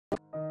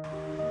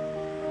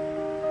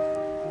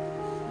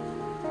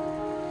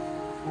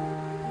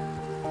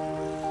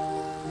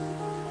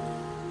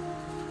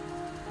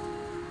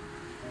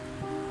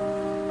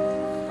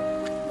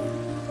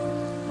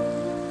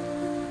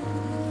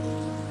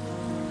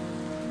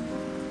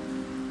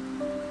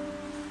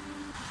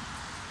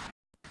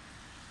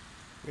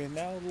We're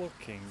now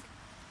looking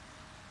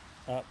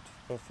at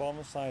the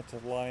former site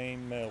of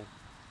Lime Mill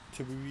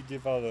to be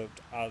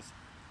redeveloped as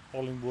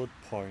Hollinwood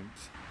Point.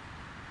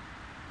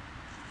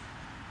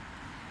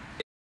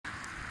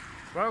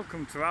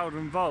 Welcome to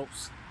Owdham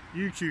Vault's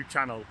YouTube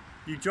channel.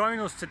 You join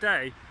us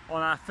today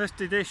on our first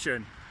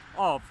edition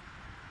of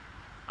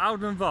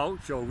Owdham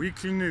Vault, your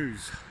weekly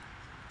news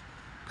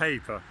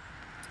paper.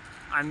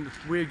 And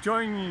we're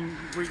joining,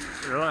 we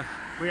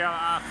are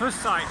our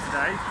first site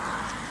today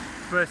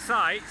for a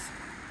site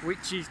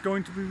which is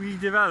going to be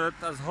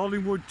redeveloped as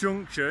Hollinwood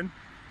Junction,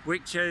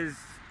 which has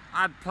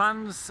had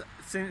plans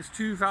since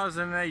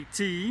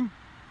 2018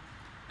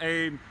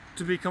 to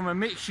become a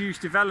mixed-use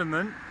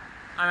development.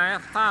 And I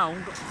have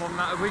found from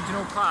that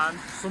original plan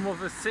some of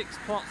the 6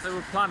 plots they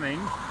were planning,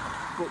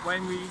 but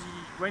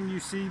when you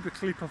see the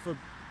clip of the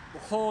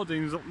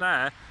hoardings up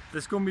there,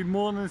 there's going to be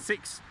more than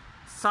 6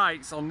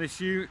 sites on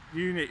this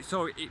unit,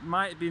 so it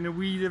might have been a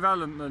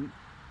redevelopment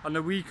and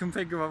a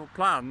reconfigure of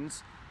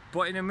plans.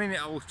 But in a minute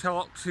I will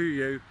talk to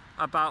you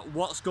about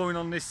what's going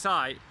on this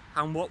site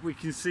and what we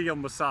can see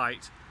on the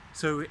site.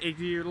 So if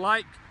you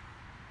like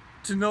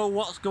to know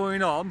what's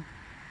going on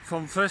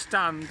from first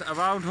hand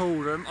around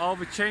Oldham, all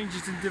the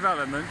changes and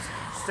developments,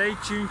 stay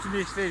tuned to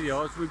this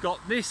video as we've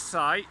got this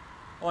site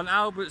on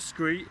Albert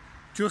Street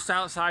just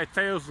outside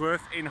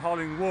Failsworth in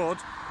Hollinwood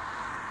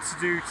to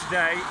do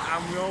today,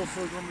 and we're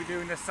also going to be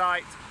doing a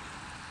site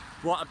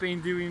what I've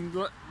been doing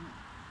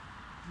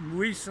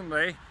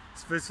recently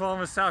for the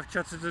former South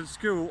Chatterton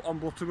School on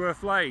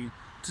Butterworth Lane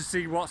to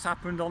see what's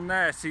happened on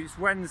there since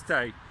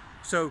Wednesday.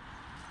 So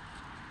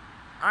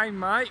I'm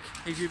Mike.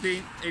 If you're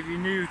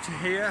new to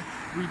here,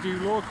 we do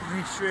local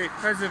history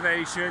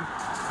preservation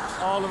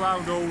all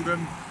around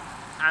Oldham,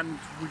 and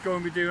we're going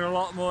to be doing a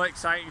lot more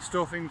exciting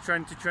stuff in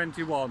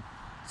 2021.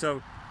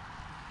 So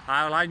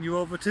I'll hand you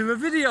over to the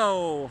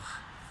video.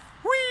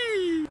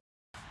 Whee!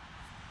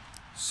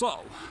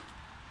 So,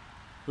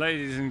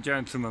 ladies and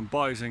gentlemen,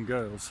 boys and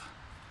girls,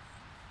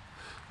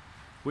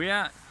 we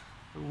are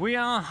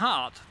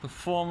at the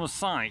former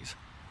site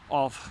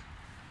of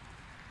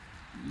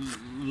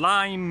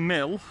Lime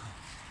Mill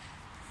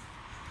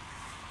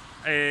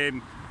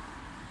on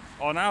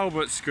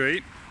Albert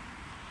Street,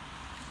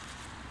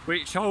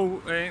 which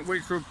were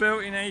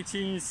built in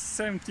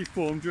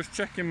 1874. I'm just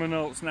checking my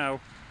notes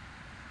now.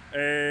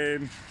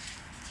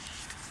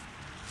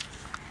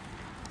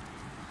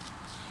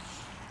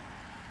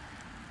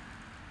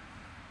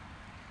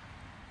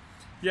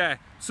 Yeah,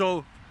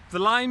 so the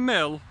Lime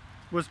Mill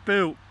was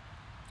built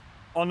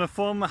on the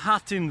former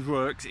Hatton's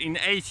works in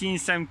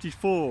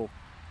 1874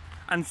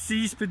 and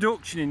ceased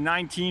production in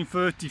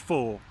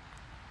 1934.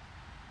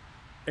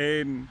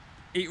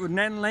 It was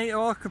then later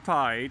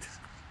occupied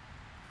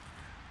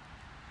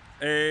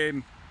by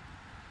an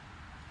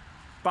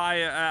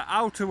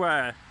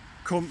outerwear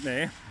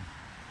company,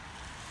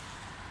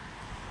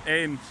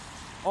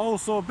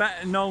 also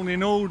better known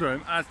in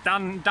Oldham as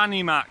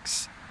Danny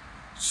Max.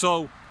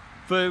 So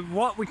for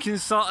what we can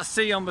sort of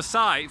see on the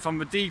site from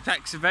the deep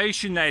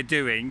excavation they're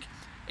doing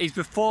is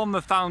the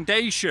former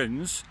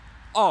foundations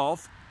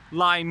of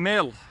Lime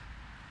Mill,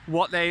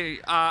 what they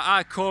are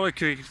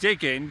archaeologically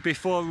digging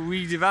before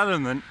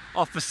redevelopment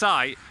of the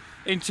site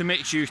into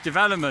mixed-use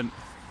development.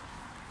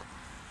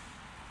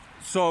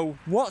 So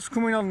what's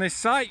coming on this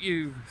site,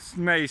 you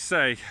may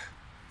say?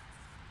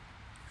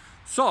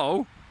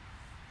 So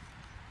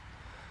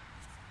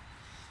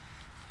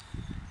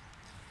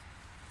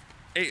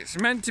it's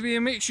meant to be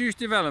a mixed-use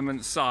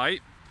development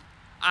site,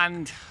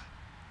 and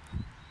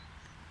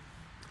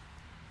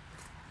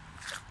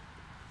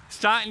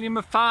starting in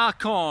the far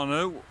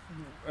corner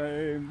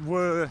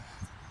were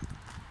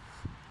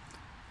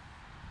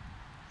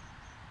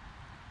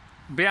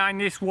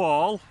behind this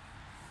wall,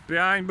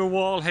 behind the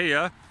wall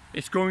here,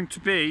 it's going to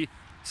be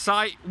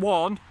site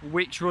 1,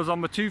 which was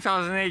on the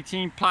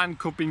 2018 plan,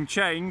 could be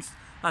changed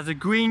as a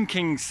Green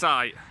King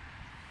site,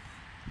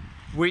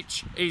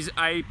 which is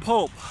a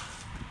pub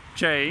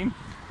chain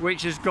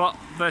which has got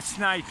the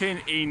Snipe Inn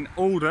in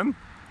Oldham.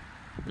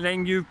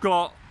 Then you've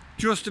got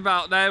just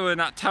about there where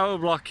that tower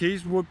block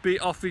is would be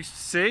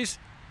offices,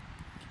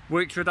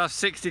 which would have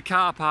 60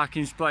 car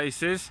parking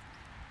spaces.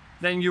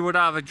 Then you would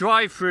have a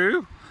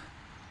drive-through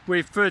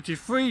with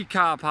 33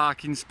 car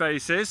parking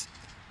spaces.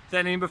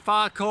 Then in the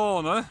far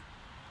corner,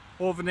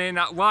 over near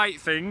that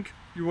white thing,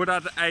 you would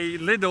have a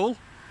Lidl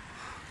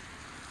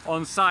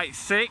on site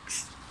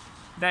 6.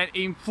 Then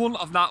in front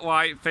of that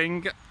white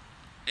thing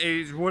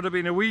would have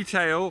been a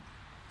retail,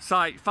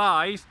 site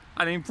 5,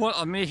 and in front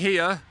of me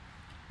here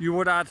you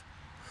would have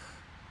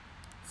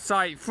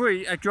site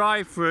 3, a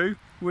drive-through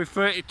with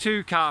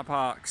 32 car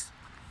parks.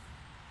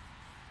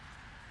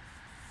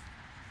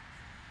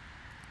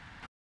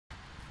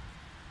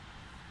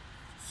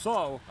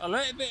 So a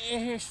little bit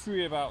of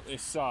history about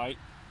this site.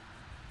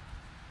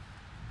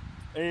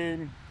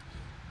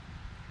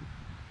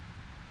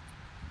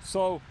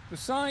 So the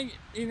site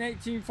in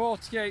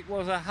 1848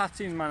 was a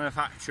hatting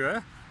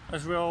manufacturer,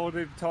 as we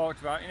already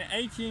talked about. In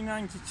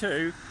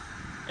 1892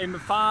 in the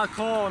far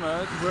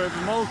corner where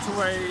the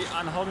motorway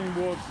and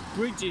Hollinwood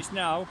Bridge is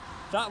now,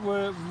 that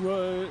would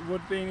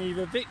have been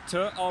either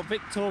Victor or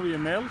Victoria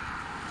Mill,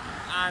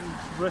 and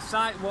the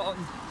site what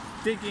I'm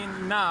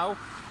digging now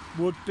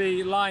would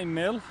be Lime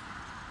Mill,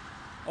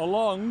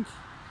 along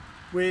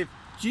with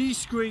G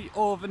Street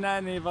over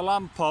there near the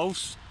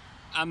lamppost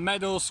and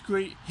Meadow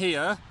Street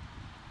here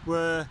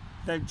where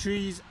the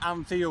trees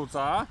and fields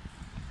are.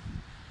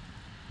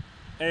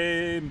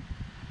 In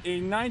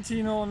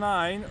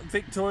 1909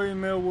 Victoria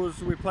Mill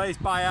was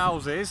replaced by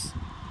houses.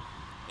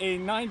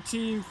 In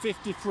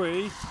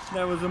 1953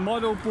 there was a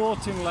model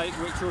boating lake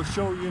which I'll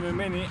show you in a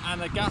minute,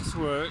 and a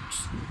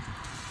gasworks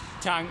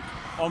tank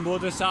on the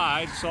other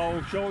side, so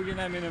I'll show you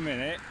them in a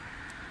minute.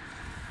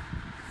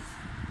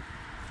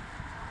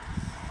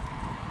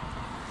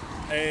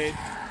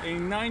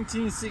 In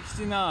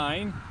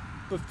 1969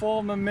 the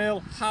former mill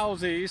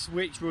houses,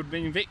 which would have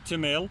been Victor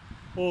Mill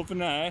over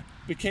there,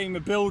 became a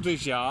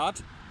builder's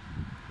yard,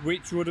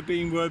 which would have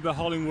been where the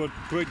Hollinwood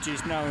Bridge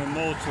is now, a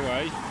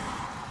motorway.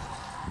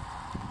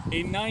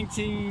 In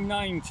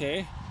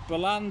 1990 the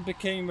land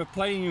became a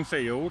playing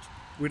field,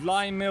 with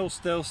Lime Mill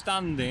still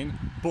standing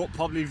but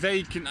probably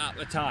vacant at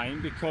the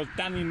time because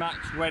Danny Max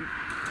went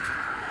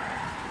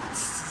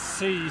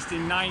seized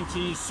in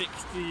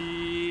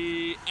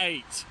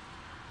 1968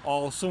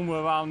 or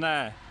somewhere around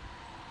there.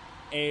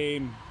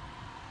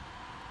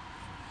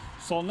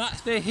 So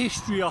that's the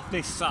history of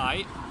this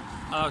site.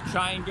 I'll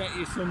try and get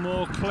you some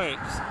more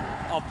clips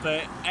of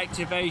the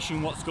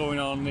excavation, what's going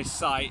on this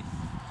site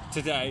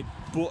today.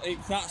 But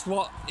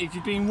if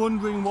you've been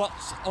wondering what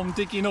I'm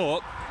digging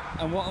up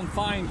and what I'm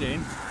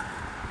finding,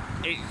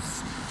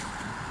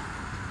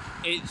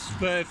 it's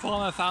the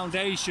former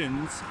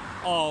foundations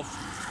of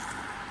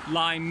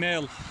Lime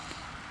Mill.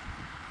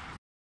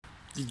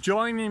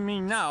 Joining me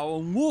now,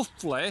 and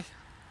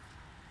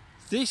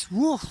this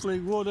roughly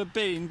would have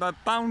been the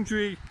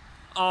boundary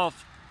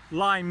of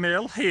Lime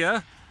Mill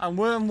here, and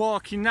where I'm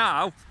walking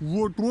now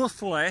would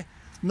roughly,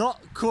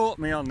 not quote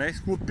me on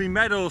this, would be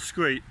Meadow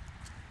Street.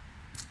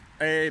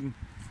 And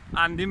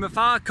in the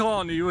far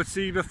corner you would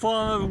see the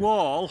former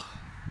wall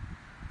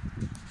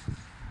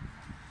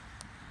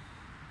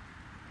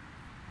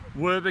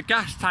where the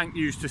gas tank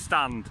used to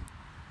stand,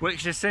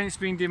 which has since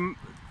been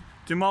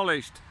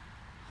demolished.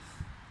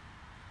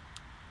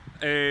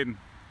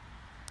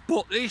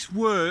 But this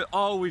were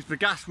always the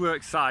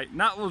gasworks site, and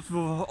that was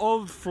the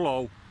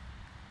overflow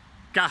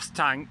gas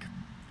tank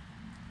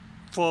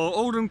for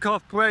Oldham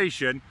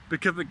Corporation,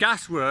 because the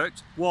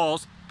gasworks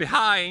was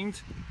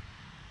behind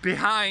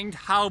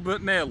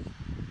Halbert Mill.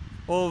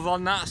 Over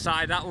on that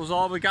side, that was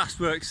all the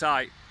gasworks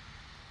site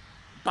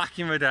back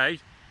in the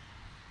day.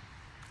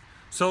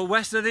 So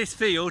west of this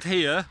field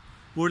here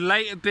would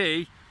later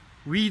be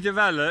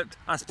redeveloped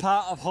as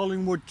part of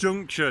Hollinwood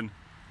Junction,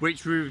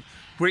 which would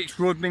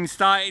have been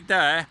started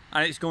there,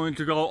 and it's going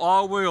to go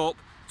all the way up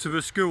to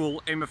the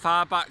school in the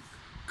far back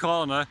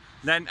corner.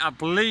 Then I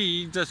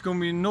believe there's going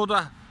to be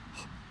another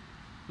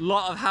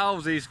lot of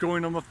houses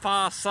going on the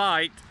far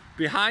side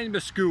behind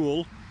the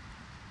school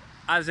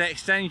as an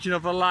extension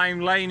of the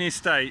Lime Lane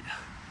estate.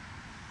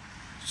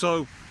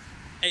 So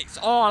it's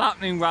all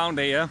happening round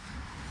here.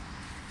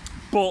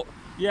 But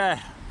yeah,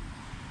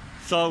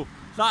 so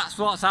that's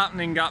what's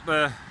happening at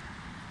the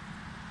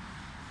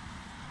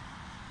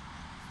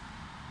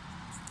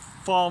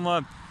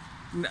former,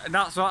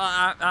 that's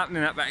what's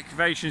happening at the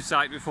excavation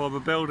site before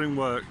the building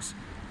works.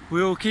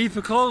 We'll keep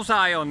a close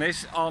eye on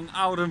this on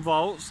Owdham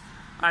Vaults,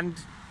 and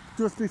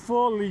just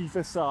before I leave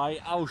the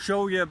site I'll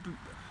show you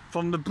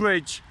from the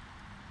bridge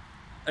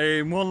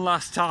one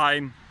last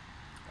time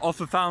of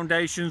the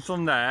foundations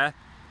from there,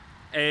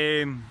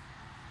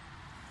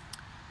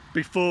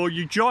 before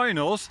you join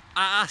us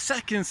at our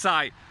second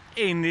site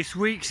in this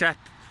week's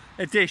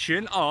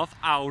edition of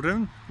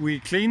Owdham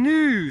Weekly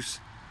News.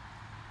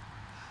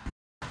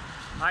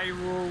 I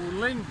will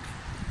link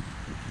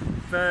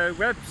the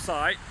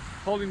website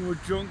Hollinwood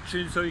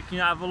Junction so you can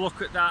have a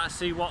look at that and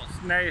see what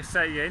they're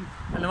saying,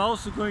 and I'm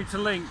also going to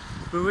link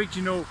the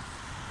original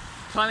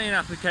planning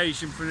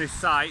application for this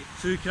site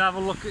so you can have a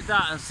look at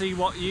that and see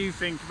what you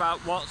think about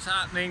what's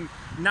happening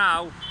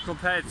now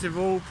compared to the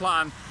old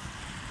plan,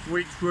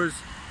 which was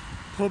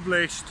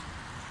published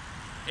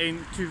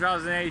in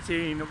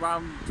 2018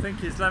 around, I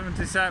think it's 11th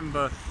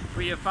December,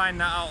 but you'll find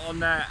that out on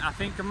there. I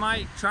think I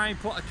might try and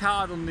put a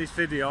card on this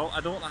video. I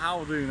don't know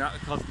how I'm doing that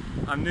because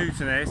I'm new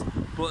to this,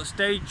 but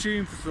stay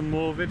tuned for some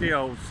more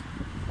videos.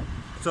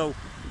 So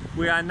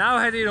we are now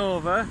heading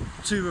over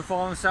to the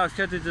former South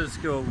Cheddarton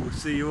School. We'll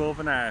see you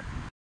over there.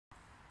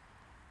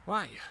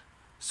 Right,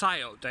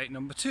 site update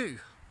number 2.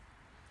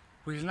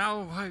 We've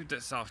now arrived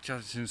at South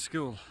Cheddarton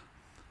School,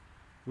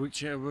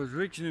 which was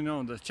originally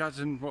known as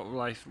Chadderton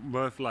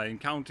Worth Lane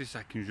County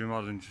Secondary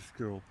Modern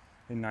School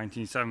in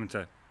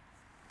 1970.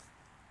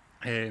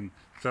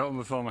 Built on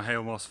the former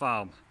Halemoss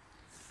Farm.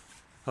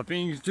 I've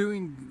been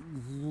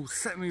doing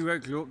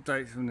semi-regular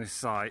updates from this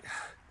site.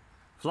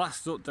 The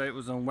last update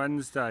was on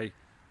Wednesday.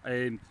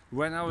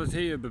 When I was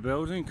here, the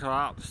building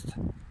collapsed,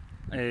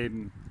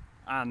 and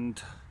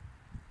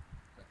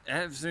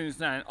ever since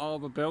then, all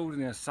the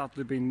building has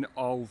sadly been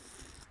all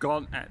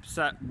gone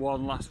except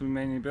one last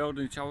remaining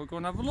building. Shall we go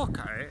and have a look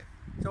at it?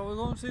 Shall we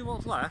go and see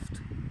what's left?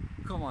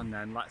 Come on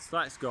then,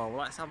 let's go.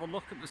 Let's have a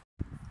look at the...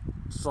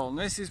 So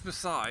this is the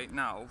site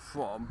now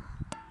from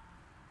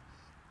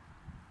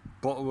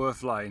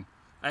Butterworth Lane.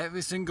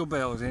 Every single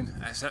building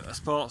except the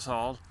sports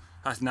hall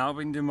has now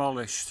been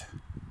demolished,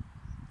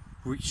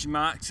 which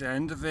marks the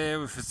end of the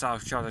era for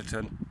South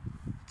Chadderton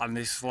and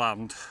this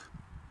land,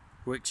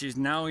 which is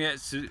now yet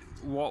to...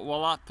 What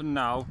will happen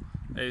now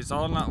is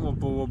all that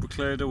rubble will be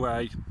cleared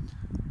away,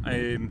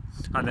 and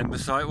then the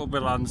site will be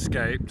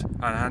landscaped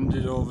and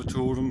handed over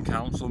to Oldham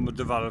Council and the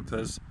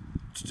developers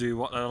to do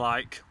what they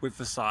like with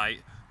the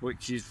site,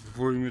 which is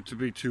rumoured to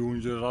be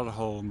 200 odd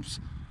homes.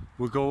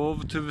 We'll go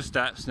over to the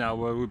steps now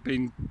where we've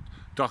been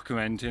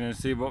documenting and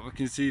see what we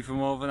can see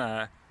from over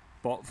there.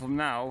 But from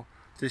now,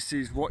 this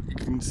is what you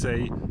can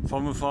see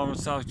from the former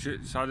South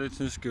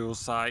Chadderton School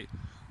site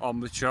on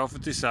the 12th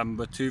of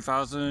December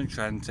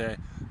 2020,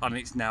 and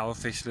it's now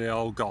officially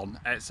all gone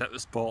except the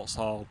sports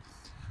hall.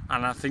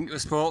 And I think the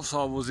sports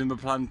hall was in the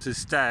plan to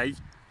stay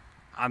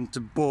and to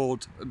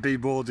be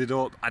boarded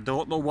up. I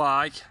don't know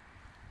why,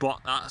 but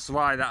that's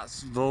why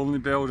that's the only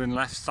building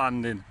left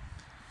standing.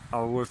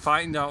 We'll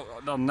find out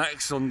on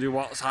next Sunday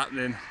what's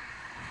happening.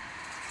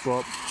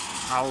 But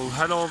I'll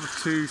head over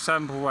to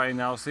Semple Way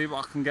now, see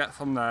what I can get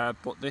from there.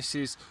 But this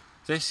is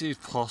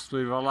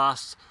possibly the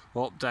last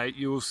update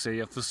you will see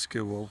of the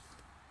school.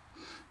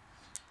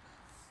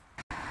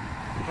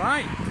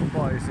 Right,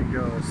 boys and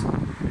girls,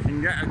 you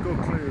can get a good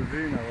clear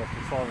view now of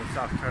the former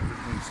South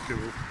Chadderton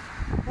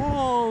School.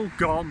 All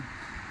gone.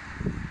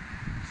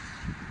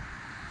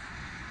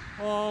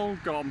 All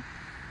gone.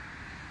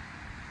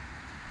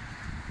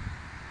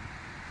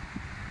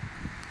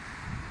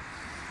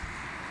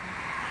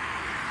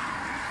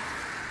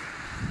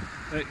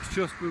 It's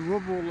just the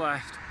rubble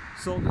left,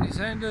 so it's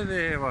end of the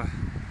era.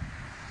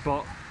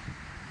 But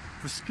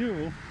the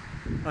school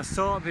has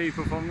taught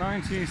people from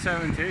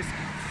 1970s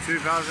to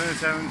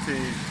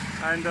 2017,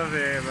 end of the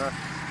era.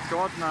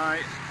 God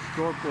night,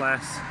 God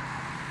bless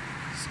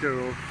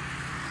school,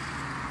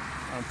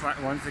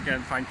 and once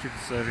again thank you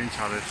for serving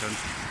Chadderton.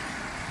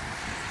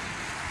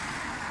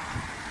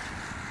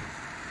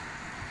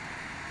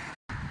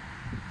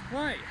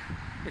 Right,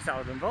 it's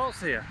Owdham Vaults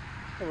here.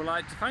 I would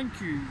like to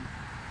thank you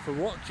for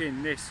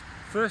watching this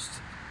first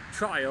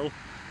trial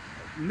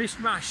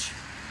mishmash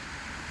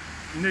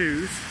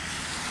news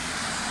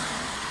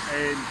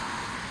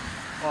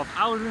of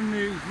Owdham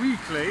News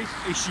Weekly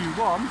issue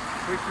 1,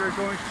 which we're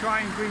going to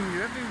try and bring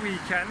you every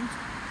weekend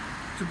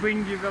to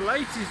bring you the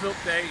latest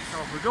updates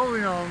of the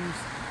going-ons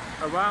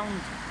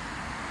around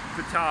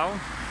the town.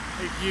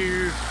 If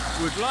you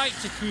would like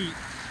to keep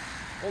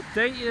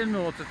updated and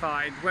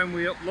notified when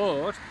we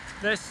upload,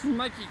 there's some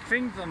magic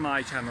things on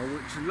my channel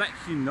which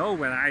lets you know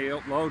when I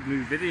upload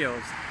new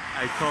videos.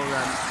 I call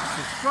them a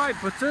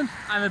subscribe button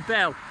and a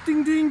bell.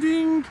 Ding ding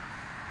ding!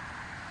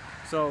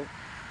 So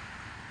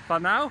for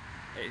now,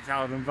 it's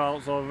Owdham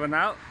Vaults over and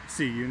out.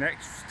 See you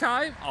next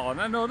time on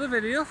another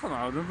video from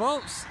Owdham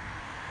Vaults.